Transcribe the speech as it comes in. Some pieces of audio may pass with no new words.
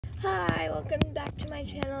Hi, welcome back to my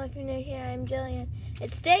channel. If you're new here, I'm Jillian.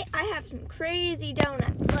 And today I have some crazy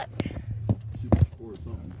donuts. Look.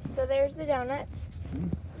 So there's the donuts.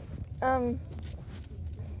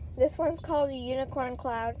 This one's called a unicorn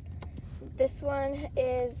cloud. This one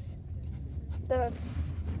is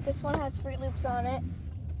this one has Fruit Loops on it.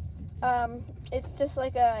 It's just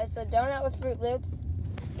like it's a donut with Fruit Loops.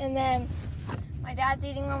 And then my dad's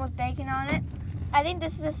eating one with bacon on it. I think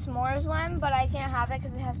this is a s'mores one, but I can't have it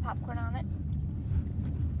because it has popcorn on it.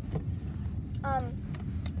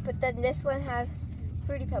 But then this one has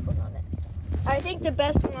Fruity Pebbles on it. I think the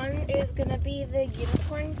best one is gonna be the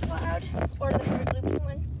unicorn cloud or the Fruit Loops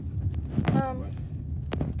one. I'm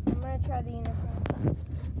gonna try the unicorn cloud.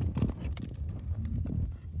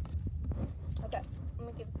 Okay, let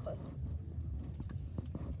me give it close.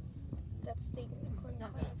 That's the unicorn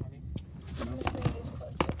cloud. I'm just gonna use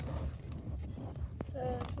close-ups. So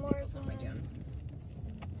s'mores one.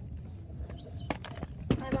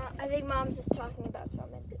 I think Mom's just talking about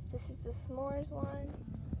something. This is the s'mores one.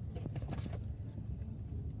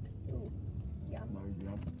 Ooh, yum.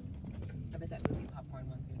 I bet that movie popcorn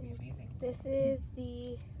one's gonna be amazing. This is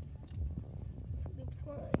the Fruit Loops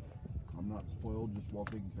one. I'm not spoiled, just well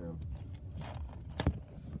taken care of.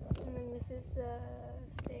 And then this is the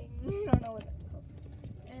thing. I don't know what that